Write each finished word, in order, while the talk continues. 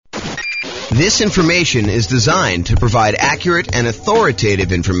This information is designed to provide accurate and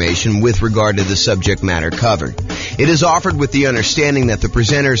authoritative information with regard to the subject matter covered. It is offered with the understanding that the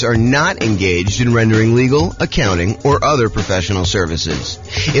presenters are not engaged in rendering legal, accounting, or other professional services.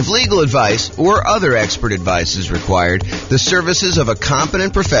 If legal advice or other expert advice is required, the services of a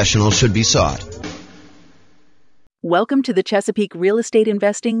competent professional should be sought. Welcome to the Chesapeake Real Estate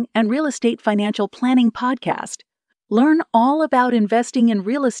Investing and Real Estate Financial Planning Podcast. Learn all about investing in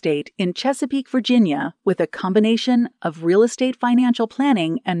real estate in Chesapeake, Virginia, with a combination of real estate financial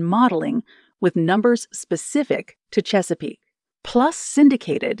planning and modeling with numbers specific to Chesapeake, plus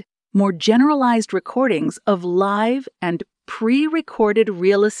syndicated, more generalized recordings of live and pre-recorded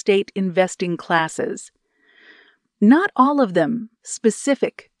real estate investing classes. Not all of them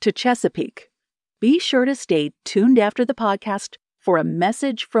specific to Chesapeake. Be sure to stay tuned after the podcast for a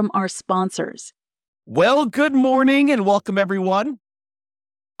message from our sponsors. Well, good morning and welcome, everyone.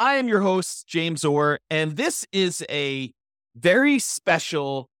 I am your host, James Orr, and this is a very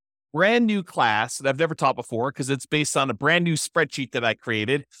special, brand new class that I've never taught before because it's based on a brand new spreadsheet that I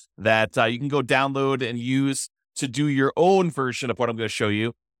created that you can go download and use to do your own version of what I'm going to show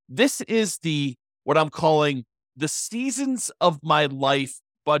you. This is what I'm calling the Seasons of My Life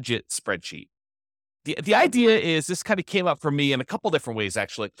budget spreadsheet. The idea is this kind of came up for me in a couple different ways,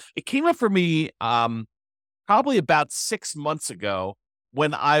 actually. It came up for me probably about 6 months ago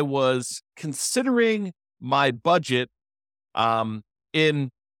when I was considering my budget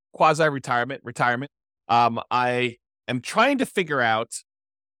in quasi-retirement. I am trying to figure out,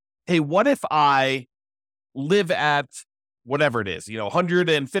 hey, what if I live at whatever it is,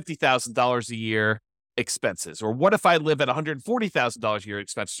 $150,000 a year expenses, or what if I live at $140,000 a year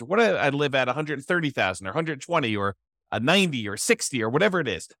expenses, or what if I live at $130,000 or 120 or a 90 or 60 or whatever it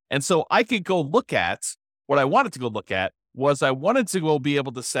is. And so I could go look at what I wanted to go look at was I wanted to go be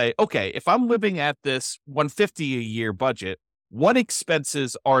able to say, okay, if I'm living at this 150 a year budget, what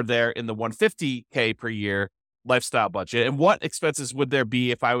expenses are there in the 150K per year lifestyle budget, and what expenses would there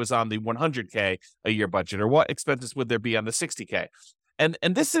be if I was on the 100K a year budget, or what expenses would there be on the 60K? And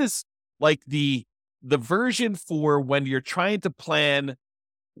this is like the version for when you're trying to plan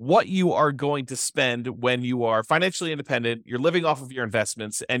what you are going to spend when you are financially independent, you're living off of your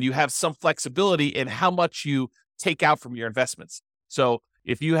investments, and you have some flexibility in how much you take out from your investments. So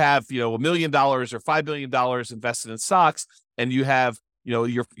if you have, $1 million or $5 billion invested in stocks, and you have,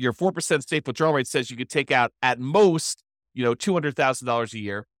 your 4% safe withdrawal rate says you could take out at most, $200,000 a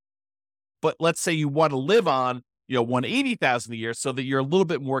year. But let's say you want to live on, $180,000 a year so that you're a little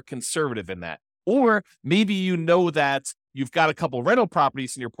bit more conservative in that. Or maybe you know that you've got a couple rental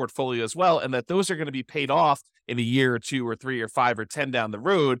properties in your portfolio as well, and that those are going to be paid off in a year or 2 or 3 or 5 or 10 down the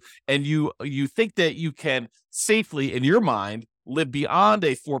road. And you think that you can safely, in your mind, live beyond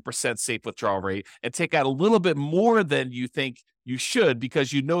a 4% safe withdrawal rate and take out a little bit more than you think you should,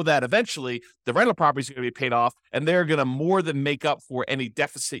 because you know that eventually the rental properties are going to be paid off and they're going to more than make up for any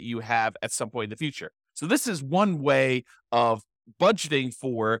deficit you have at some point in the future. So this is one way of budgeting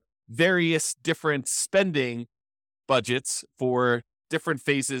for various different spending budgets for different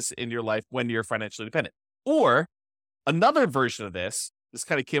phases in your life when you're financially independent. Or another version of this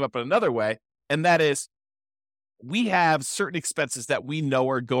kind of came up in another way, and that is we have certain expenses that we know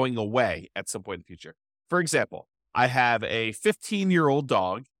are going away at some point in the future. For example, I have a 15-year-old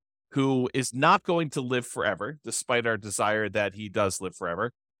dog who is not going to live forever, despite our desire that he does live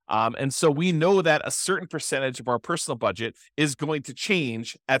forever. And so we know that a certain percentage of our personal budget is going to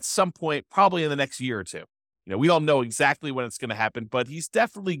change at some point, probably in the next year or two. We don't know exactly when it's going to happen, but he's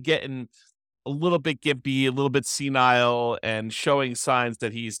definitely getting a little bit gimpy, a little bit senile, and showing signs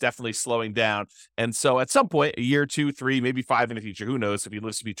that he's definitely slowing down. And so at some point, a year, 2, 3, maybe 5 in the future, who knows if he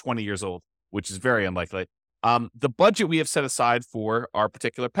lives to be 20 years old, which is very unlikely. The budget we have set aside for our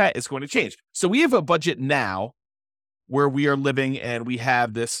particular pet is going to change. So we have a budget now where we are living and we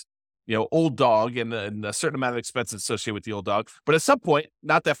have this, old dog and a certain amount of expenses associated with the old dog. But at some point,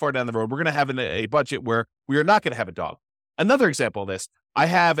 not that far down the road, we're going to have a budget where we are not going to have a dog. Another example of this, I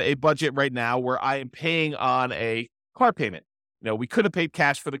have a budget right now where I am paying on a car payment. We could have paid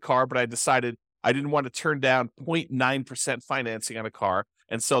cash for the car, but I decided I didn't want to turn down 0.9% financing on a car.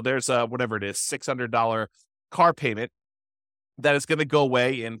 And so there's whatever it is, $600 car payment that is going to go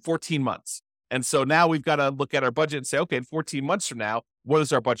away in 14 months. And so now we've got to look at our budget and say, okay, in 14 months from now, what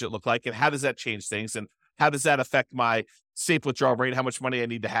does our budget look like? And how does that change things? And how does that affect my safe withdrawal rate? How much money I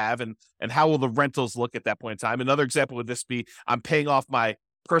need to have? And how will the rentals look at that point in time? Another example would this be, I'm paying off my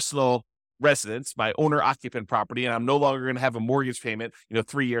personal residence, my owner occupant property, and I'm no longer going to have a mortgage payment,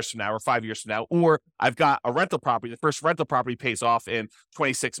 3 years from now or 5 years from now, or I've got a rental property. The first rental property pays off in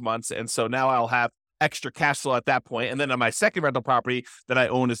 26 months. And so now I'll have extra cash flow at that point. And then on my second rental property that I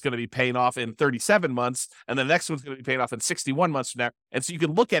own is going to be paying off in 37 months. And the next one's going to be paying off in 61 months from now. And so you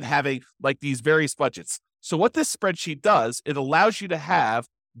can look at having like these various budgets. So what this spreadsheet does, it allows you to have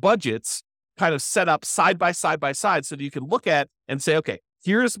budgets kind of set up side by side so that you can look at and say, okay,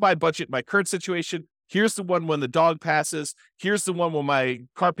 here's my budget, my current situation. Here's the one when the dog passes. Here's the one when my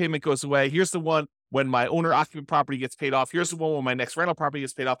car payment goes away. Here's the one when my owner occupant property gets paid off. Here's the one where my next rental property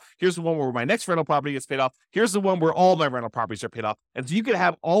gets paid off. Here's the one where my next rental property gets paid off. Here's the one where all my rental properties are paid off. And so you can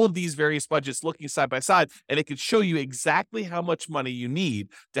have all of these various budgets looking side by side, and it can show you exactly how much money you need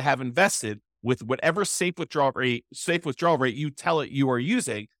to have invested with whatever safe withdrawal rate you tell it you are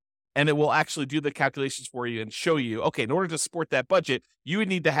using. And it will actually do the calculations for you and show you, okay, in order to support that budget, you would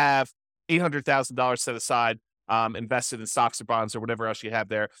need to have $800,000 set aside, invested in stocks or bonds or whatever else you have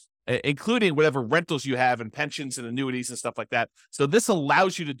there, including whatever rentals you have and pensions and annuities and stuff like that. So this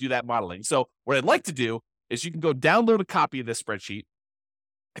allows you to do that modeling. So what I'd like to do is you can go download a copy of this spreadsheet.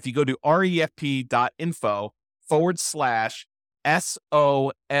 If you go to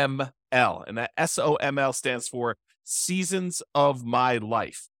refp.info/SOML, and that SOML stands for Seasons of My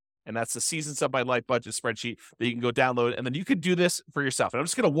Life. And that's the Seasons of My Life budget spreadsheet that you can go download. And then you can do this for yourself. And I'm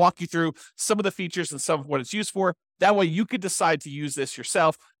just going to walk you through some of the features and some of what it's used for. That way you could decide to use this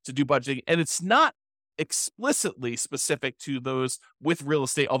yourself to do budgeting. And it's not explicitly specific to those with real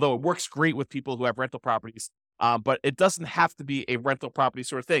estate, although it works great with people who have rental properties. But it doesn't have to be a rental property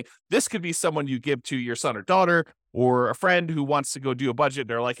sort of thing. This could be someone you give to your son or daughter, or a friend who wants to go do a budget.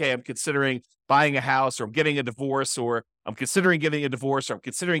 They're like, hey, I'm considering buying a house, or I'm getting a divorce, or I'm considering getting a divorce, or I'm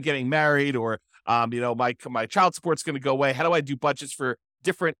considering getting married, or, my child support's going to go away. How do I do budgets for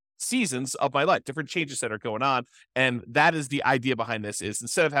different seasons of my life, different changes that are going on? And that is the idea behind this, is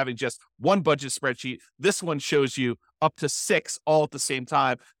instead of having just one budget spreadsheet, this one shows you up to 6 all at the same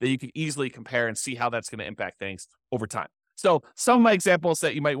time that you can easily compare and see how that's going to impact things over time. So some of my examples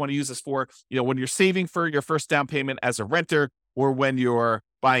that you might want to use this for, when you're saving for your first down payment as a renter, or when you're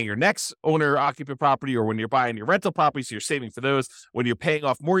buying your next owner occupant property, or when you're buying your rental property, so you're saving for those. When you're paying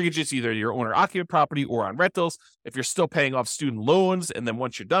off mortgages, either your owner occupant property or on rentals, if you're still paying off student loans, and then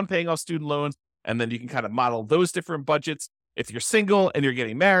once you're done paying off student loans, and then you can kind of model those different budgets. If you're single and you're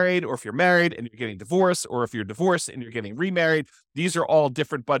getting married, or if you're married and you're getting divorced, or if you're divorced and you're getting remarried, these are all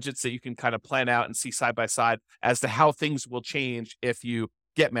different budgets that you can kind of plan out and see side by side as to how things will change if you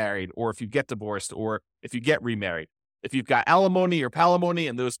get married, or if you get divorced, or if you get remarried. If you've got alimony or palimony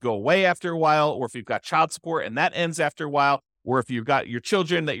and those go away after a while, or if you've got child support and that ends after a while, or if you've got your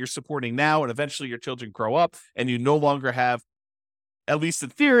children that you're supporting now and eventually your children grow up and you no longer have, at least in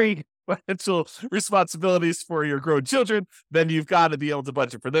theory, financial responsibilities for your grown children, then you've got to be able to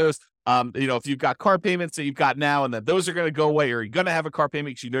budget for those. If you've got car payments that you've got now and that those are going to go away, or you're going to have a car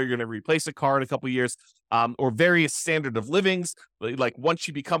payment because you're going to replace a car in a couple of years, or various standard of livings, like once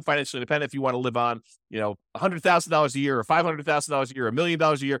you become financially independent, if you want to live on, $100,000 a year, or $500,000 a year, $1 million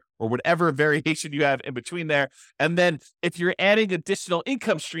a year, or whatever variation you have in between there. And then if you're adding additional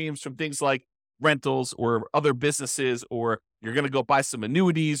income streams from things like rentals or other businesses, or you're going to go buy some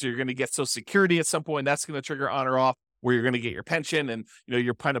annuities, or you're going to get Social Security at some point, that's going to trigger on or off, where you're going to get your pension. And,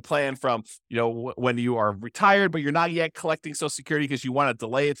 you're trying to plan from, when you are retired, but you're not yet collecting Social Security because you want to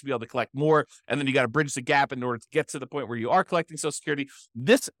delay it to be able to collect more. And then you got to bridge the gap in order to get to the point where you are collecting Social Security.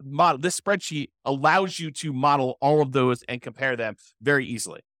 This spreadsheet allows you to model all of those and compare them very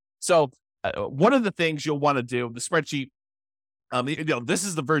easily. So one of the things you'll want to do, the spreadsheet, this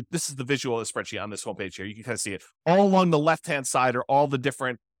is the visual of the spreadsheet on this homepage here. You can kind of see it all along the left-hand side are all the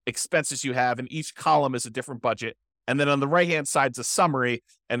different expenses you have, and each column is a different budget. And then on the right-hand side is a summary,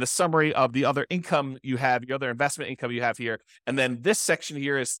 and the summary of the other income you have, your other investment income you have here. And then this section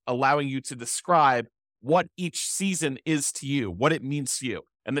here is allowing you to describe what each season is to you, what it means to you.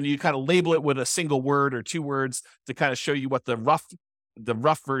 And then you kind of label it with a single word or 2 words to kind of show you what the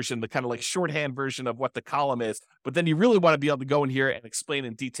rough version, the kind of like shorthand version of what the column is. But then you really want to be able to go in here and explain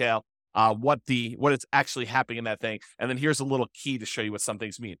in detail what is actually happening in that thing. And then here's a little key to show you what some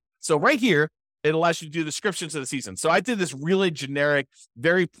things mean. So right here, it allows you to do descriptions of the season. So I did this really generic,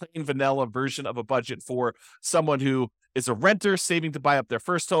 very plain vanilla version of a budget for someone who is a renter saving to buy up their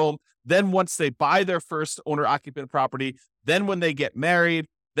first home. Then once they buy their first owner occupant property, then when they get married,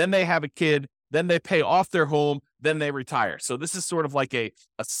 then they have a kid, then they pay off their home, then they retire. So this is sort of like a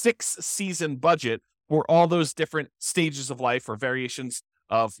 6-season budget for all those different stages of life, or variations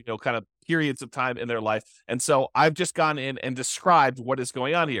of, kind of periods of time in their life. And so I've just gone in and described what is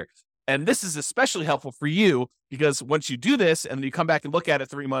going on here. And this is especially helpful for you because once you do this and you come back and look at it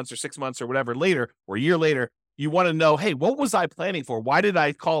 3 months or 6 months or whatever later, or a year later, you want to know, hey, what was I planning for? Why did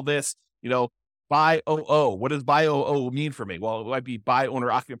I call this, buy OO? What does buy OO mean for me? Well, it might be buy owner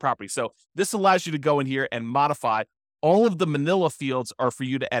occupant property. So this allows you to go in here and modify. All of the manila fields are for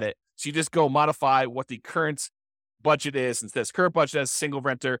you to edit. So you just go modify what the current budget is. And says current budget as single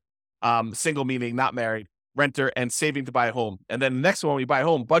renter, single meaning not married, renter, and saving to buy a home. And then the next one, we buy a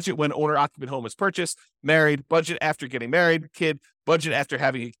home, budget when owner occupant home is purchased, married, budget after getting married, kid, budget after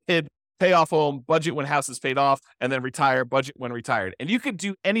having a kid, pay off home, budget when house is paid off, and then retire, budget when retired. And you could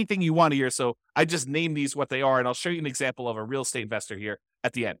do anything you want here. So I just named these what they are, and I'll show you an example of a real estate investor here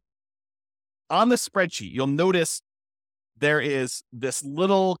at the end. On the spreadsheet, you'll notice there is this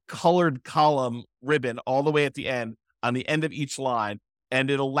little colored column ribbon all the way at the end on the end of each line,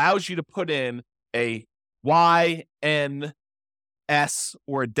 and it allows you to put in a Y, N, S,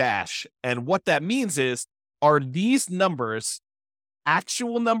 or a dash. And what that means is, are these numbers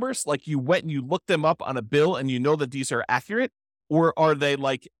actual numbers, like you went and you looked them up on a bill and you know that these are accurate? Or are they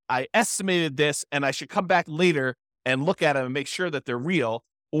like, I estimated this and I should come back later and look at them and make sure that they're real?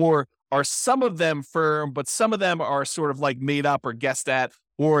 Or are some of them firm, but some of them are sort of like made up or guessed at,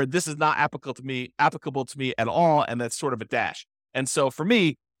 or this is not applicable to me at all, and that's sort of a dash. And so for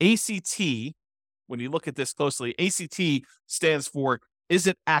me, ACT, when you look at this closely, ACT stands for, is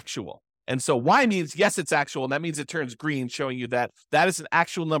it actual? And so Y means, yes, it's actual. And that means it turns green, showing you that that is an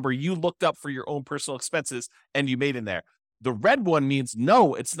actual number you looked up for your own personal expenses and you made in there. The red one means,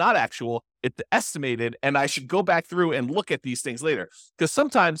 no, it's not actual. It's estimated. And I should go back through and look at these things later. Because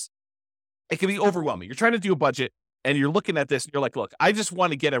sometimes it can be overwhelming. You're trying to do a budget and you're looking at this and you're like, look, I just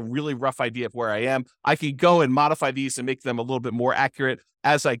want to get a really rough idea of where I am. I could go and modify these and make them a little bit more accurate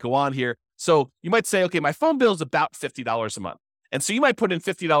as I go on here. So you might say, okay, my phone bill is about $50 a month. And so you might put in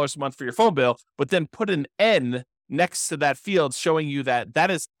 $50 a month for your phone bill, but then put an N next to that field showing you that that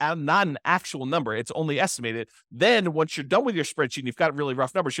is not an actual number. It's only estimated. Then once you're done with your spreadsheet and you've got really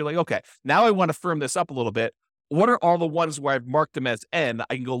rough numbers, you're like, okay, now I want to firm this up a little bit. What are all the ones where I've marked them as N?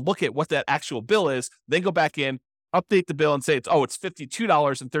 I can go look at what that actual bill is, then go back in, update the bill and say it's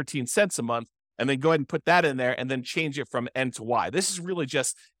 $52.13 a month. And then go ahead and put that in there and then change it from N to Y. This is really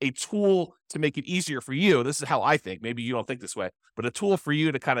just a tool to make it easier for you. This is how I think. Maybe you don't think this way, but a tool for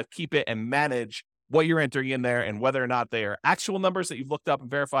you to kind of keep it and manage what you're entering in there and whether or not they are actual numbers that you've looked up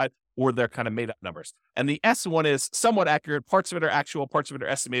and verified or they're kind of made up numbers. And the S one is somewhat accurate. Parts of it are actual, parts of it are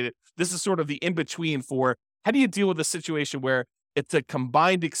estimated. This is sort of the in-between for how do you deal with a situation where it's a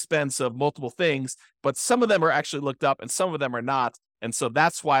combined expense of multiple things, but some of them are actually looked up and some of them are not. And so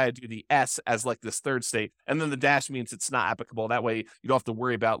that's why I do the S as like this third state. And then the dash means it's not applicable. That way you don't have to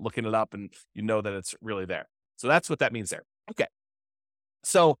worry about looking it up and you know that it's really there. So that's what that means there. Okay.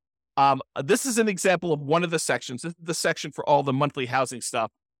 So this is an example of one of the sections. This is the section for all the monthly housing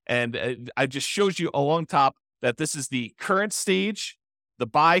stuff. And I just showed you along top that this is the current stage, the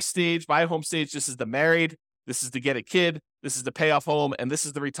buy a home stage. This is the married. This is to get a kid. This is the pay off home. And this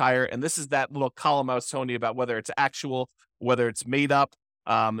is the retire. And this is that little column I was telling you about, whether it's actual, whether it's made up,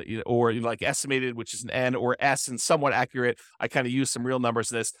 or like estimated, which is an N, or S and somewhat accurate. I kind of use some real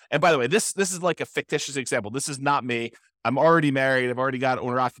numbers in this. And by the way, this is like a fictitious example. This is not me. I'm already married. I've already got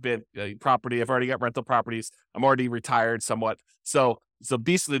owner occupant property. I've already got rental properties. I'm already retired somewhat. So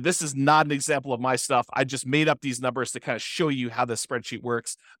basically, this is not an example of my stuff. I just made up these numbers to kind of show you how this spreadsheet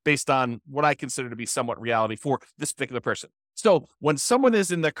works based on what I consider to be somewhat reality for this particular person. So when someone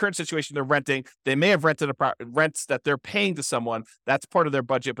is in the current situation, they're renting, they may have rented rents that they're paying to someone. That's part of their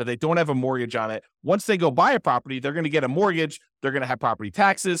budget, but they don't have a mortgage on it. Once they go buy a property, they're going to get a mortgage. They're going to have property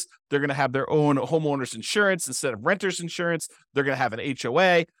taxes. They're going to have their own homeowner's insurance instead of renter's insurance. They're going to have an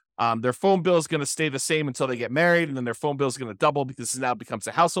HOA. Their phone bill is going to stay the same until they get married, and then their phone bill is going to double because it now becomes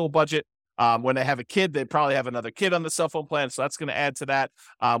a household budget. When they have a kid, they probably have another kid on the cell phone plan, so that's going to add to that.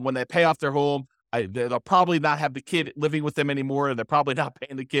 When they pay off their home, they'll probably not have the kid living with them anymore, and they're probably not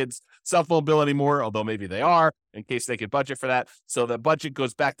paying the kid's cell phone bill anymore, although maybe they are, in case they could budget for that. So the budget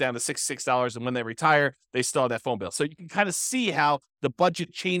goes back down to $66, and when they retire, they still have that phone bill. So you can kind of see how the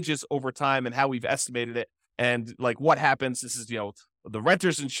budget changes over time and how we've estimated it, and like what happens. This is, the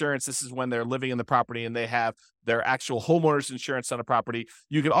renter's insurance. This is when they're living in the property and they have their actual homeowner's insurance on a property.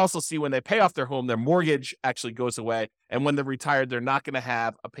 You can also see when they pay off their home, their mortgage actually goes away. And when they're retired, they're not going to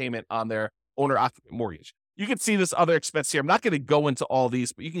have a payment on their owner-occupant mortgage. You can see this other expense here. I'm not going to go into all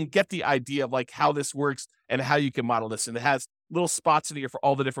these, but you can get the idea of like how this works and how you can model this. And it has little spots in here for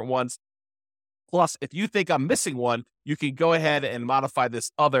all the different ones. Plus, if you think I'm missing one, you can go ahead and modify this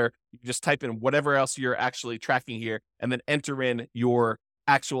other. You can just type in whatever else you're actually tracking here and then enter in your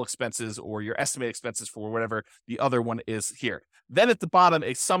actual expenses or your estimated expenses for whatever the other one is here. Then at the bottom,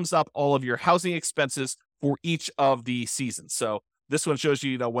 it sums up all of your housing expenses for each of the seasons. So this one shows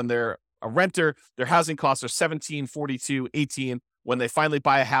you, when they're a renter, their housing costs are 17, 42, 18. When they finally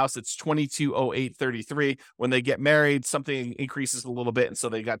buy a house, it's 22, 08, 33. When they get married, something increases a little bit. And so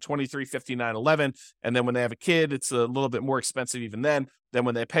they got 23, 59, 11. And then when they have a kid, it's a little bit more expensive even then. Then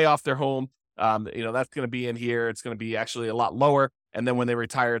when they pay off their home, that's going to be in here. It's going to be actually a lot lower. And then when they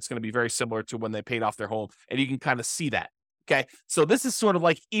retire, it's going to be very similar to when they paid off their home. And you can kind of see that. Okay. So this is sort of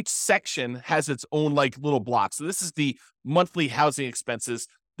like each section has its own like little block. So this is the monthly housing expenses.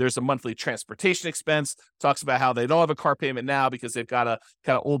 There's a monthly transportation expense, talks about how they don't have a car payment now because they've got a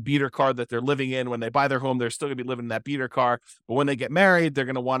kind of old beater car that they're living in. When they buy their home, they're still going to be living in that beater car. But when they get married, they're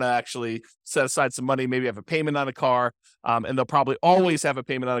going to want to actually set aside some money, maybe have a payment on a car. And they'll probably always have a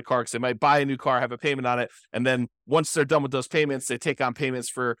payment on a car because they might buy a new car, have a payment on it. And then once they're done with those payments, they take on payments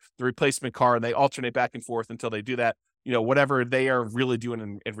for the replacement car and they alternate back and forth until they do that. Whatever they are really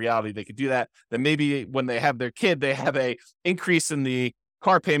doing in reality, they could do that. Then maybe when they have their kid, they have a increase in the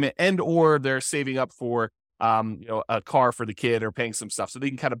car payment or they're saving up for, a car for the kid or paying some stuff. So they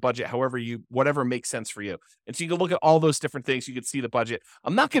can kind of budget whatever makes sense for you. And so you can look at all those different things. You can see the budget.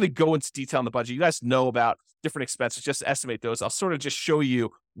 I'm not going to go into detail on the budget. You guys know about different expenses, just estimate those. I'll sort of just show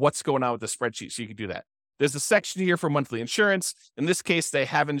you what's going on with the spreadsheet so you can do that. There's a section here for monthly insurance. In this case, they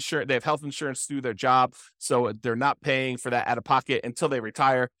have health insurance through their job. So they're not paying for that out of pocket until they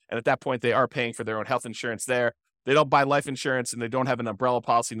retire. And at that point, they are paying for their own health insurance there. They don't buy life insurance and they don't have an umbrella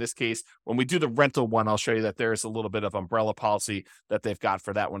policy in this case. When we do the rental one, I'll show you that there's a little bit of umbrella policy that they've got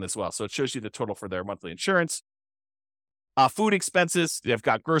for that one as well. So it shows you the total for their monthly insurance. Food expenses, they've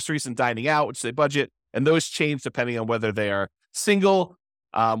got groceries and dining out, which they budget. And those change depending on whether they are single,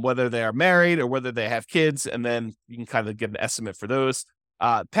 whether they are married, or whether they have kids. And then you can kind of get an estimate for those.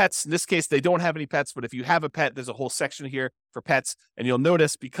 Pets, in this case, they don't have any pets, but if you have a pet, there's a whole section here for pets. And you'll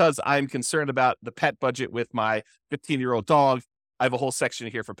notice because I'm concerned about the pet budget with my 15-year-old dog, I have a whole section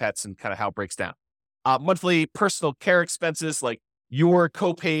here for pets and kind of how it breaks down. Monthly personal care expenses like your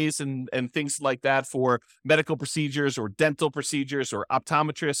co-pays and things like that for medical procedures or dental procedures or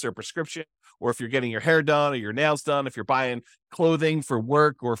optometrists or prescription, or if you're getting your hair done or your nails done, if you're buying clothing for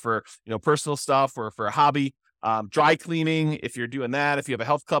work or for personal stuff or for a hobby. Dry cleaning, if you're doing that, if you have a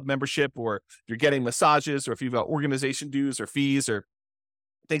health club membership or you're getting massages or if you've got organization dues or fees or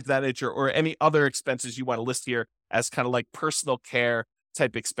things of that nature, or any other expenses you want to list here as kind of like personal care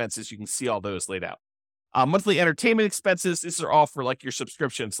type expenses, you can see all those laid out. Monthly entertainment expenses, these are all for like your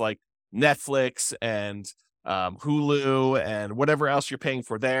subscriptions like Netflix and Hulu and whatever else you're paying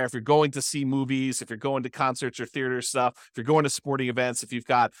for there. If you're going to see movies, if you're going to concerts or theater stuff, if you're going to sporting events, if you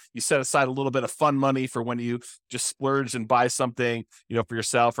set aside a little bit of fun money for when you just splurge and buy something, for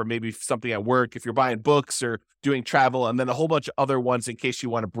yourself or maybe something at work, if you're buying books or doing travel, and then a whole bunch of other ones in case you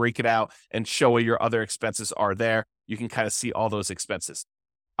want to break it out and show what your other expenses are there. You can kind of see all those expenses.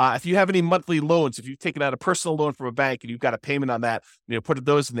 If you have any monthly loans, if you've taken out a personal loan from a bank and you've got a payment on that, put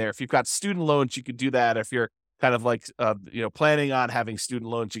those in there. If you've got student loans, you could do that. If you're kind of like, planning on having student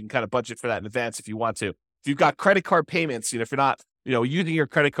loans, you can kind of budget for that in advance if you want to. If you've got credit card payments, if you're not, using your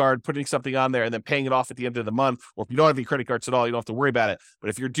credit card, putting something on there and then paying it off at the end of the month, or if you don't have any credit cards at all, you don't have to worry about it. But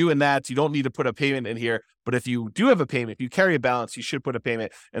if you're doing that, you don't need to put a payment in here. But if you do have a payment, if you carry a balance, you should put a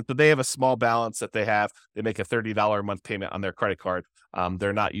payment. And so they have a small balance that they have. They make a $30 a month payment on their credit card.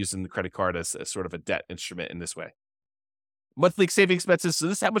 They're not using the credit card as sort of a debt instrument in this way. Monthly saving expenses. So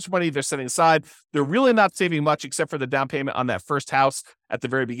this is how much money they're setting aside. They're really not saving much except for the down payment on that first house at the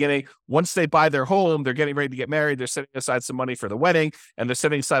very beginning. Once they buy their home, they're getting ready to get married. They're setting aside some money for the wedding, and they're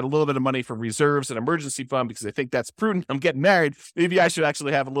setting aside a little bit of money for reserves and emergency fund because they think that's prudent. I'm getting married. Maybe I should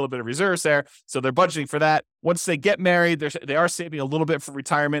actually have a little bit of reserves there. So they're budgeting for that. Once they get married, they are saving a little bit for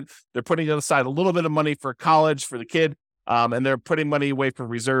retirement. They're putting aside a little bit of money for college for the kid. And they're putting money away for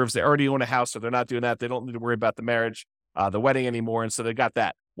reserves. They already own a house, so they're not doing that. They don't need to worry about the marriage, the wedding anymore. And so they got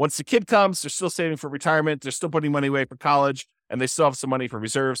that. Once the kid comes, they're still saving for retirement. They're still putting money away for college, and they still have some money for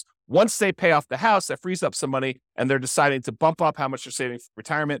reserves. Once they pay off the house, that frees up some money, and they're deciding to bump up how much they're saving for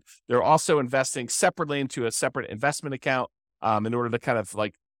retirement. They're also investing separately into a separate investment account in order to kind of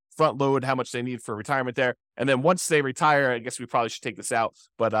like front load how much they need for retirement there. And then once they retire, I guess we probably should take this out,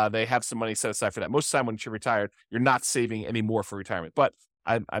 but they have some money set aside for that. Most of the time when you're retired, you're not saving any more for retirement. But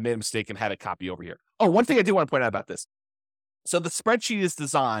I made a mistake and had a copy over here. Oh, one thing I do want to point out about this. So the spreadsheet is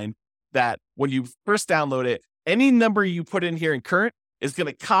designed that when you first download it, any number you put in here in current is going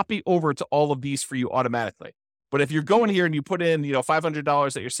to copy over to all of these for you automatically. But if you're going here and you put in,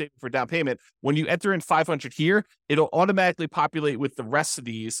 $500 that you're saving for down payment, when you enter in 500 here, it'll automatically populate with the rest of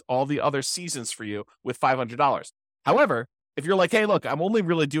these, all the other seasons for you with $500. However, if you're like, hey, look, I'm only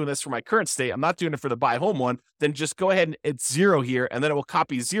really doing this for my current state, I'm not doing it for the buy home one, then just go ahead and it's 0 here, and then it will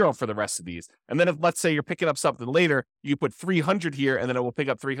copy 0 for the rest of these. And then if, let's say you're picking up something later, you put 300 here, and then it will pick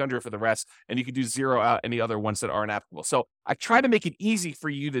up 300 for the rest, and you can do 0 out any other ones that aren't applicable. So I try to make it easy for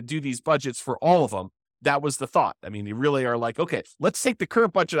you to do these budgets for all of them. That was the thought. I mean, you really are like, okay, let's take the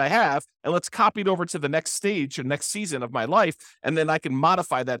current budget I have and let's copy it over to the next stage or next season of my life. And then I can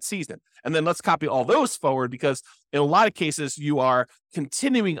modify that season. And then let's copy all those forward, because in a lot of cases, you are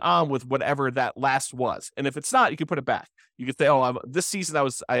continuing on with whatever that last was. And if it's not, you can put it back. You can say, this season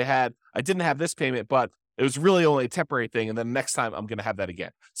I didn't have this payment, but it was really only a temporary thing. And then next time I'm going to have that again.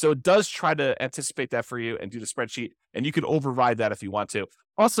 So it does try to anticipate that for you and do the spreadsheet, and you can override that if you want to.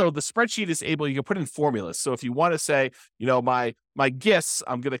 Also, the spreadsheet is able, you can put in formulas. So if you want to say, my gifts,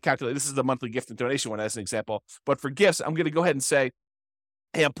 I'm going to calculate, this is the monthly gift and donation one as an example. But for gifts, I'm going to go ahead and say,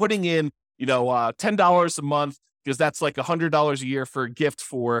 hey, I'm putting in, $10 a month, because that's like $100 a year for a gift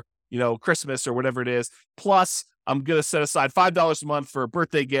for, Christmas or whatever it is. Plus, I'm going to set aside $5 a month for a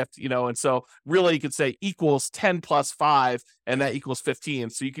birthday gift, and so really you could say equals 10 plus 5, and that equals 15.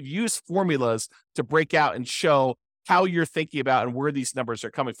 So you could use formulas to break out and show how you're thinking about and where these numbers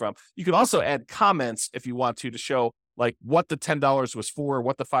are coming from. You can also add comments if you want to show like what the $10 was for,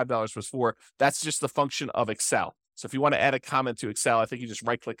 what the $5 was for. That's just the function of Excel. So if you want to add a comment to Excel, I think you just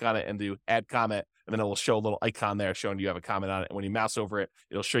right click on it and do add comment, and then it will show a little icon there showing you have a comment on it. And when you mouse over it,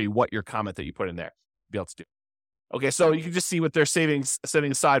 it'll show you what your comment that you put in there be able to do. Okay, so you can just see what they're setting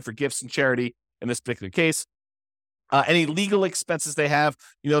aside for gifts and charity in this particular case. Any legal expenses they have,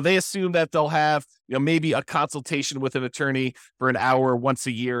 they assume that they'll have, maybe a consultation with an attorney for an hour once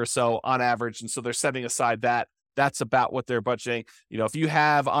a year or so on average. And so they're setting aside that. That's about what they're budgeting. If you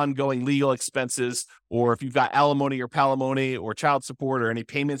have ongoing legal expenses, or if you've got alimony or palimony or child support, or any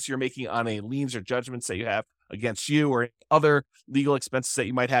payments you're making on any liens or judgments that you have against you, or other legal expenses that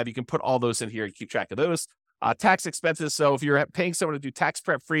you might have, you can put all those in here and keep track of those. Tax expenses. So if you're paying someone to do tax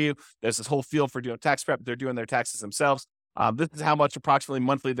prep for you, there's this whole field for doing tax prep. They're doing their taxes themselves. This is how much approximately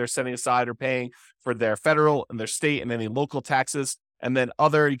monthly they're setting aside or paying for their federal and their state and any local taxes. And then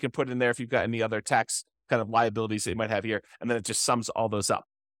other, you can put in there if you've got any other tax kind of liabilities that you might have here. And then it just sums all those up.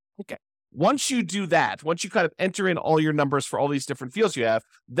 Okay. Once you do that, once you kind of enter in all your numbers for all these different fields you have,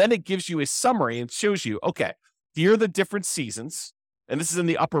 then it gives you a summary and shows you, okay, here are the different seasons. And this is in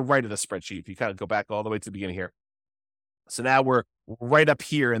the upper right of the spreadsheet. If you kind of go back all the way to the beginning here. So now we're right up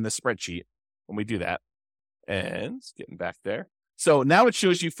here in the spreadsheet when we do that. And it's getting back there. So now it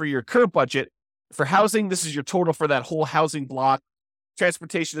shows you for your current budget. For housing, this is your total for that whole housing block.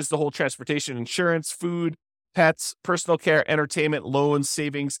 Transportation is the whole transportation, insurance, food, pets, personal care, entertainment, loans,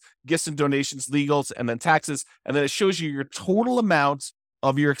 savings, gifts and donations, legals, and then taxes. And then it shows you your total amount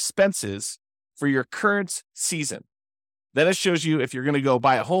of your expenses for your current season. Then it shows you if you're going to go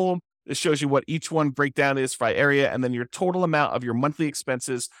buy a home, it shows you what each one breakdown is by area, and then your total amount of your monthly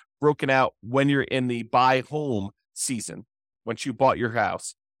expenses broken out when you're in the buy home season, once you bought your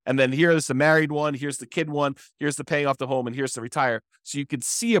house. And then here is the married one, here's the kid one, here's the paying off the home, and here's the retire. So you can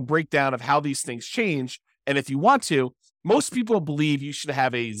see a breakdown of how these things change. And if you want to, most people believe you should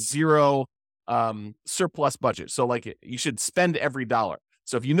have a 0 surplus budget. So like you should spend every dollar.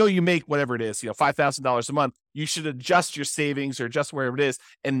 So if you make whatever it is, $5,000 a month, you should adjust your savings or adjust wherever it is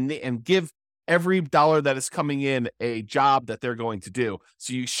and give every dollar that is coming in a job that they're going to do.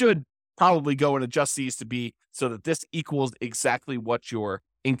 So you should probably go and adjust these to be so that this equals exactly what your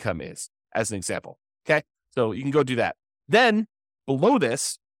income is, as an example. Okay. So you can go do that. Then below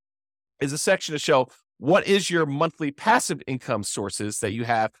this is a section to show what is your monthly passive income sources that you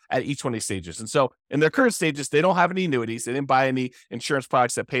have at each one of these stages. And so in their current stages, they don't have any annuities. They didn't buy any insurance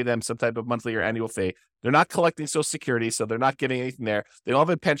products that pay them some type of monthly or annual fee. They're not collecting Social Security, so they're not getting anything there. They don't have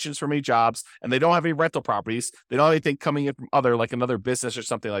any pensions from any jobs, and they don't have any rental properties. They don't have anything coming in from like another business or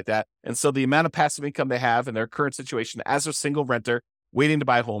something like that. And so the amount of passive income they have in their current situation as a single renter waiting to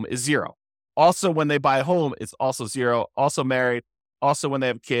buy a home is 0. Also, when they buy a home, it's also 0. Also married. Also, when they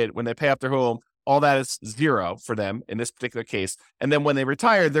have a kid, when they pay off their home, all that is 0 for them in this particular case. And then when they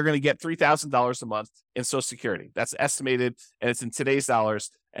retire, they're going to get $3,000 a month in Social Security. That's estimated, and it's in today's dollars.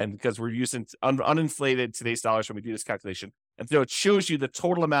 And because we're using uninflated today's dollars when we do this calculation. And so it shows you the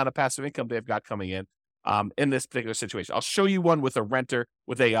total amount of passive income they've got coming in this particular situation. I'll show you one with a renter,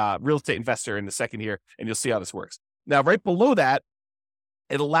 with a real estate investor in a second here, and you'll see how this works. Now, right below that,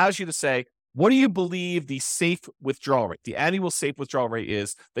 it allows you to say, what do you believe the safe withdrawal rate, the annual safe withdrawal rate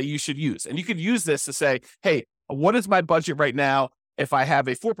is that you should use? And you could use this to say, hey, what is my budget right now if I have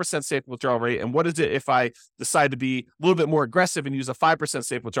a 4% safe withdrawal rate? And what is it if I decide to be a little bit more aggressive and use a 5%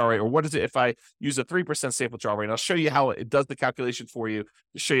 safe withdrawal rate? Or what is it if I use a 3% safe withdrawal rate? And I'll show you how it does the calculation for you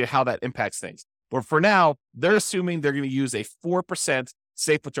to show you how that impacts things. But for now, they're assuming they're going to use a 4%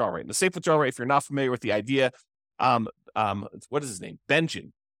 safe withdrawal rate. And the safe withdrawal rate, if you're not familiar with the idea, what is his name?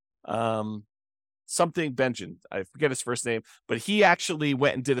 Benjamin. Something Benjamin. I forget his first name, but he actually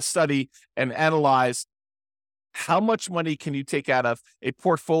went and did a study and analyzed how much money can you take out of a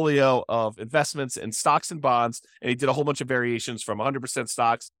portfolio of investments in stocks and bonds. And he did a whole bunch of variations from 100%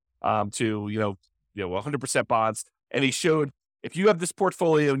 stocks to 100% bonds. And he showed if you have this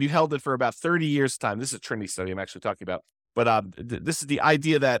portfolio and you held it for about 30 years time, this is a Trinity study I'm actually talking about, but this is the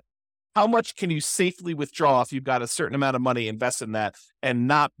idea that how much can you safely withdraw if you've got a certain amount of money invested in that and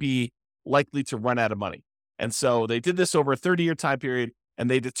not be likely to run out of money. And so they did this over a 30-year time period, and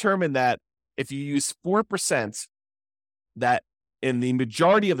they determined that if you use 4%, that in the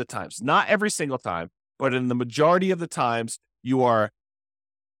majority of the times, not every single time, but in the majority of the times, you are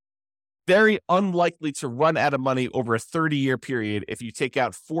very unlikely to run out of money over a 30-year period if you take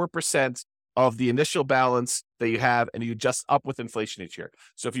out 4% of the initial balance that you have and you adjust up with inflation each year.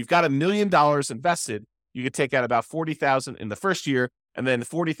 So if you've got $1 million invested, you could take out about $40,000 in the first year, and then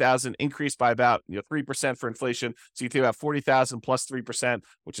 $40,000 increased by about 3% for inflation. So you take about $40,000 plus 3%,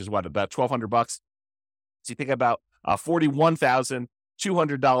 which is what, about $1,200. So you think about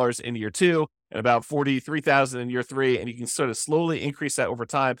 $41,200 in year two, and about $43,000 in year three, and you can sort of slowly increase that over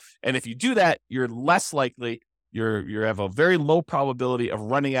time. And if you do that, you're less likely, you have a very low probability of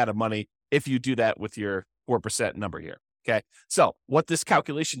running out of money if you do that with your 4% number here. Okay, so what this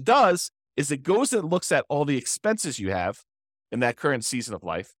calculation does is it goes and looks at all the expenses you have in that current season of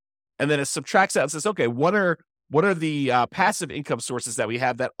life, and then it subtracts out and says, okay, what are the passive income sources that we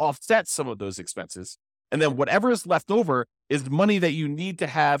have that offset some of those expenses? And then whatever is left over is money that you need to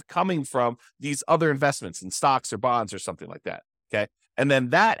have coming from these other investments in stocks or bonds or something like that. Okay, and then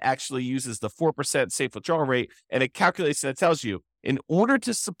that actually uses the 4% safe withdrawal rate, and it calculates and it tells you in order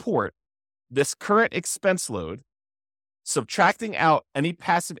to support this current expense load, subtracting out any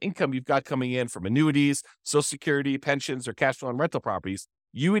passive income you've got coming in from annuities, Social Security, pensions, or cash flow on rental properties,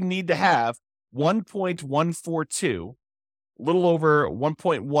 you would need to have $1.142, a little over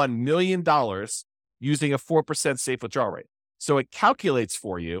 $1.1 million using a 4% safe withdrawal rate. So it calculates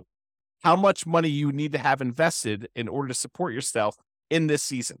for you how much money you need to have invested in order to support yourself in this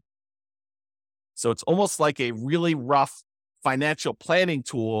season. So it's almost like a really rough financial planning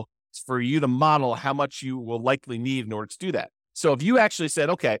tool for you to model how much you will likely need in order to do that. So if you actually said,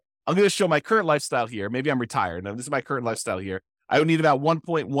 okay, I'm going to show my current lifestyle here. Maybe I'm retired. Now, this is my current lifestyle here. I would need about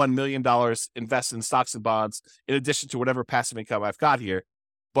 $1.1 million invested in stocks and bonds in addition to whatever passive income I've got here.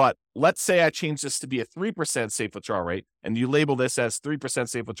 But let's say I change this to be a 3% safe withdrawal rate, and you label this as 3%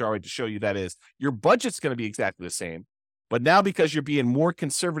 safe withdrawal rate to show you that is. Your budget's going to be exactly the same. But now because you're being more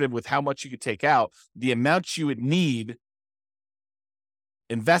conservative with how much you could take out, the amount you would need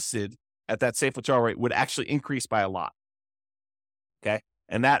invested at that safe withdrawal rate would actually increase by a lot. Okay.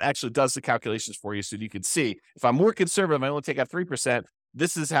 And that actually does the calculations for you so you can see if I'm more conservative, I only take out 3%,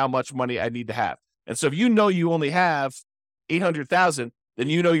 this is how much money I need to have. And so if you know you only have 800,000, then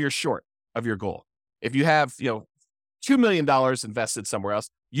you know you're short of your goal. If you have, $2 million invested somewhere else,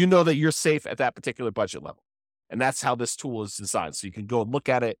 you know that you're safe at that particular budget level. And that's how this tool is designed. So you can go and look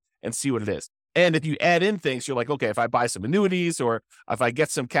at it and see what it is. And if you add in things, you're like, okay, if I buy some annuities or if I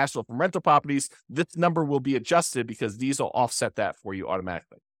get some cash flow from rental properties, this number will be adjusted because these will offset that for you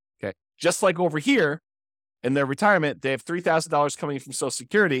automatically. Okay. Just like over here in their retirement, they have $3,000 coming from Social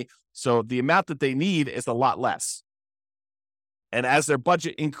Security. So the amount that they need is a lot less. And as their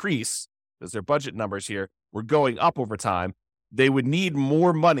budget increase, as their budget numbers here were going up over time, they would need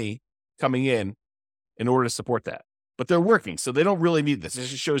more money coming in order to support that. But they're working, so they don't really need this. It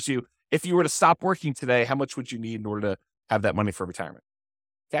just shows you if you were to stop working today, how much would you need in order to have that money for retirement?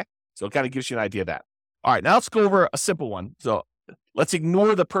 Okay, so it kind of gives you an idea of that. All right, now let's go over a simple one. So let's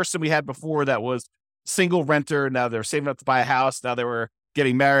ignore the person we had before that was single renter. Now they're saving up to buy a house. Now they were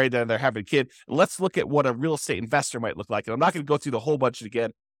getting married and they're having a kid. Let's look at what a real estate investor might look like. And I'm not going to go through the whole budget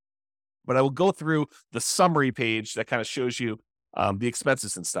again, but I will go through the summary page that kind of shows you the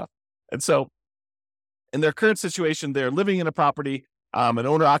expenses and stuff. And so in their current situation, they're living in a property, an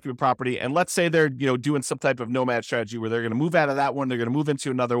owner-occupant property, and let's say they're doing some type of nomad strategy where they're going to move out of that one, they're going to move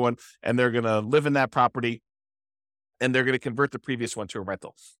into another one, and they're going to live in that property, and they're going to convert the previous one to a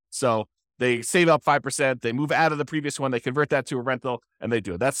rental. So They save up 5%, they move out of the previous one, they convert that to a rental, and they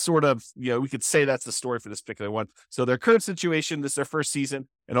do it. That's sort of, we could say that's the story for this particular one. So their current situation, this is their first season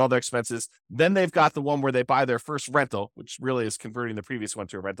and all their expenses. Then they've got the one where they buy their first rental, which really is converting the previous one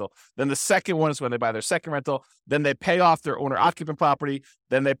to a rental. Then the second one is when they buy their second rental. Then they pay off their owner-occupant property.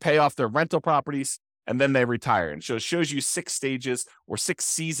 Then they pay off their rental properties, and then they retire. And so it shows you 6 stages or 6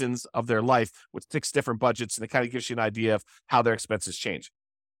 seasons of their life with 6 different budgets, and it kind of gives you an idea of how their expenses change.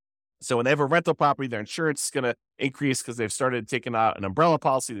 So when they have a rental property, their insurance is going to increase because they've started taking out an umbrella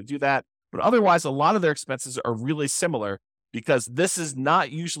policy to do that. But otherwise, a lot of their expenses are really similar because this is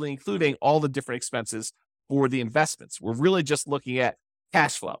not usually including all the different expenses for the investments. We're really just looking at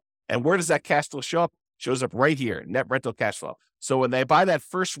cash flow. And where does that cash flow show up? It shows up right here, net rental cash flow. So when they buy that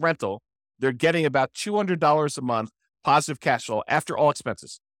first rental, they're getting about $200 a month positive cash flow after all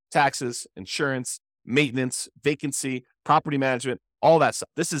expenses, taxes, insurance, maintenance, vacancy, property management, all that stuff.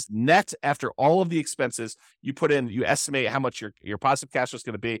 This is net after all of the expenses you put in. You estimate how much your positive cash flow is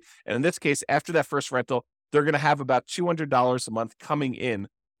going to be. And in this case, after that first rental, they're going to have about $200 a month coming in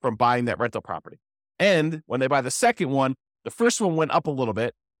from buying that rental property. And when they buy the second one, the first one went up a little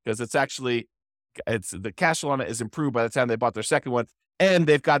bit because it's the cash flow on it is improved by the time they bought their second one. And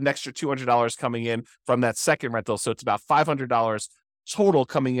they've got an extra $200 coming in from that second rental. So it's about $500 total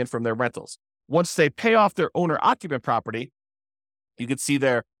coming in from their rentals. Once they pay off their owner-occupant property, you can see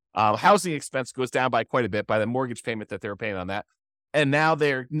their housing expense goes down by quite a bit by the mortgage payment that they were paying on that. And now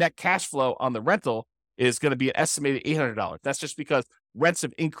their net cash flow on the rental is going to be an estimated $800. That's just because rents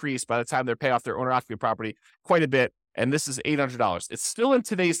have increased by the time they pay off their owner-occupant property quite a bit. And this is $800. It's still in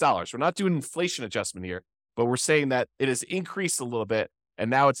today's dollars. We're not doing inflation adjustment here, but we're saying that it has increased a little bit. And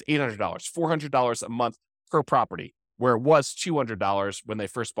now it's $800, $400 a month per property, where it was $200 when they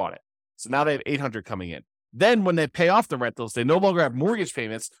first bought it. So now they have $800 coming in. Then when they pay off the rentals, they no longer have mortgage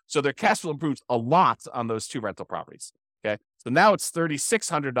payments. So their cash flow improves a lot on those 2 rental properties. Okay. So now it's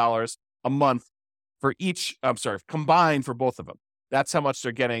 $3,600 a month for each, combined for both of them. That's how much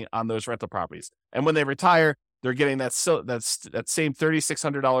they're getting on those rental properties. And when they retire, they're getting that same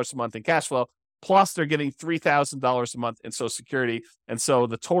 $3,600 a month in cash flow, plus they're getting $3,000 a month in Social Security. And so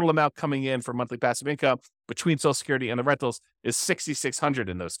the total amount coming in for monthly passive income between Social Security and the rentals is $6,600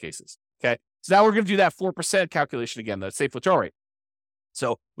 in those cases. Okay. So now we're going to do that 4% calculation again, the safe withdrawal rate.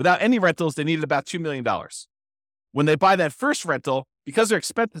 So without any rentals, they needed about $2 million. When they buy that first rental, because their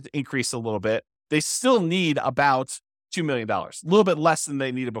expenses increase a little bit, they still need about $2 million, a little bit less than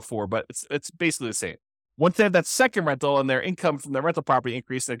they needed before, but it's basically the same. Once they have that second rental and their income from their rental property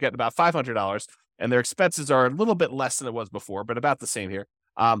increase, they're getting about $500, and their expenses are a little bit less than it was before, but about the same here.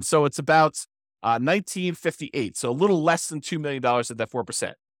 So it's about $1,958, so a little less than $2 million at that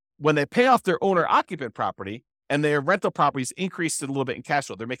 4%. When they pay off their owner-occupant property and their rental properties increased a little bit in cash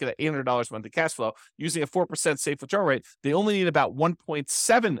flow, they're making that $800 a month in cash flow. Using a 4% safe withdrawal rate, they only need about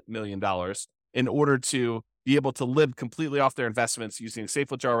 $1.7 million in order to be able to live completely off their investments using a safe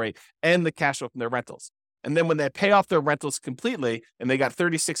withdrawal rate and the cash flow from their rentals. And then when they pay off their rentals completely and they got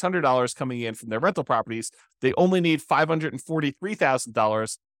 $3,600 coming in from their rental properties, they only need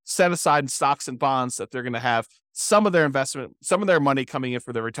 $543,000 set aside in stocks and bonds that they're going to have some of their investment, some of their money coming in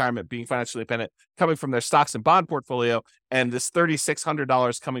for their retirement, being financially independent, coming from their stocks and bond portfolio, and this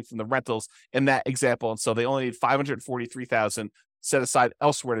 $3,600 coming from the rentals in that example. And so they only need $543,000 set aside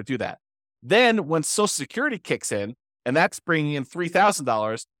elsewhere to do that. Then when Social Security kicks in, and that's bringing in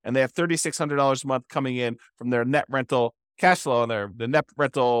 $3,000, and they have $3,600 a month coming in from their net rental cash flow on the net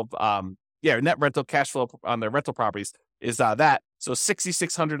rental, net rental cash flow on their rental properties is that. So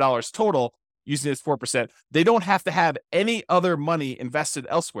 $6,600 total using this 4%. They don't have to have any other money invested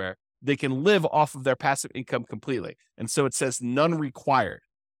elsewhere. They can live off of their passive income completely. And so it says none required.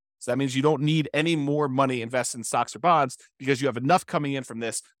 So that means you don't need any more money invested in stocks or bonds because you have enough coming in from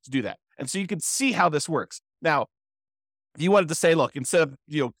this to do that. And so you can see how this works. Now, if you wanted to say, look, instead of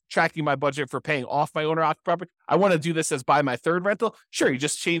tracking my budget for paying off my owner-occupied property, I want to do this as buy my third rental. Sure, you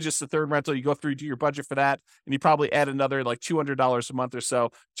just change this to third rental. You go through, do your budget for that, and you probably add another like $200 a month or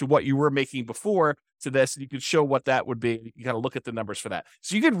so to what you were making before to this, and you could show what that would be. You got to look at the numbers for that.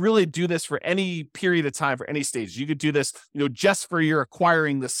 So you could really do this for any period of time, for any stage. You could do this, just for your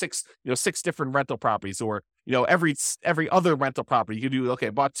acquiring the six different rental properties, or every other rental property. You could do, okay,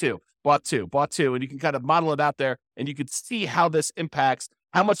 bought two, and you can kind of model it out there, and you could see how this impacts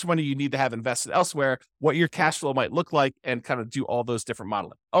how much money you need to have invested elsewhere, what your cash flow might look like, and kind of do all those different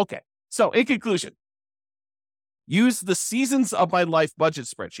modeling. Okay, so in conclusion, use the Seasons of My Life budget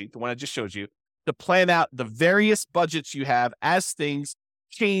spreadsheet, the one I just showed you, to plan out the various budgets you have as things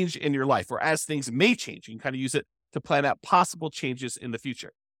change in your life, or as things may change. You can kind of use it to plan out possible changes in the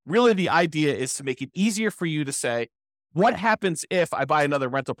future. really the idea is to make it easier for you to say, what happens if I buy another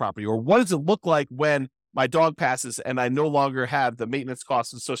rental property? Or what does it look like when my dog passes and I no longer have the maintenance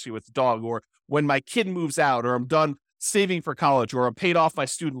costs associated with the dog? Or when my kid moves out, or I'm done saving for college, or I'm paid off my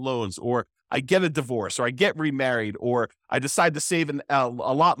student loans, or I get a divorce, or I get remarried, or I decide to save a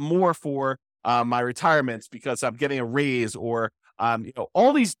lot more for my retirement because I'm getting a raise, or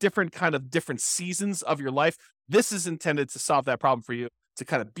all these different seasons of your life. This is intended to solve that problem for you, to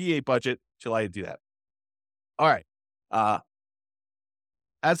kind of be a budget to allow you to do that. All right.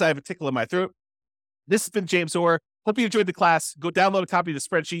 As I have a tickle in my throat, this has been James Orr. Hope you enjoyed the class. Go download a copy of the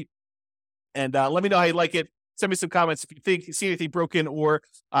spreadsheet and let me know how you like it. Send me some comments if you see anything broken or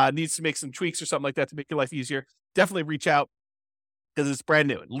needs to make some tweaks or something like that to make your life easier. Definitely reach out because it's brand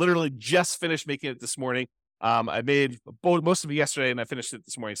new. Literally just finished making it this morning. I made most of it yesterday and I finished it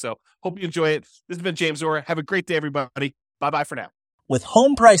this morning. So hope you enjoy it. This has been James Orr. Have a great day, everybody. Bye-bye for now. With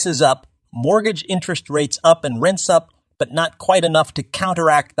home prices up, mortgage interest rates up, and rents up, but not quite enough to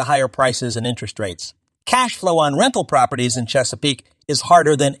counteract the higher prices and interest rates, cash flow on rental properties in Chesapeake is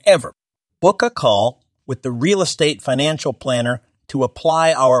harder than ever. Book a call with the Real Estate Financial Planner to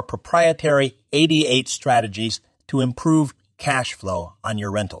apply our proprietary 88 strategies to improve cash flow on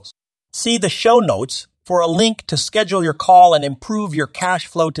your rentals. See the show notes for a link to schedule your call and improve your cash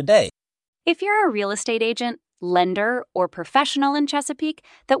flow today. If you're a real estate agent, lender, or professional in Chesapeake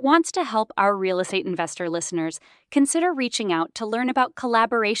that wants to help our real estate investor listeners, consider reaching out to learn about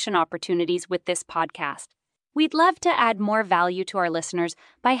collaboration opportunities with this podcast. We'd love to add more value to our listeners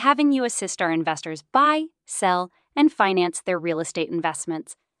by having you assist our investors buy, sell, and finance their real estate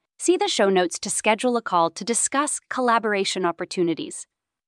investments. See the show notes to schedule a call to discuss collaboration opportunities.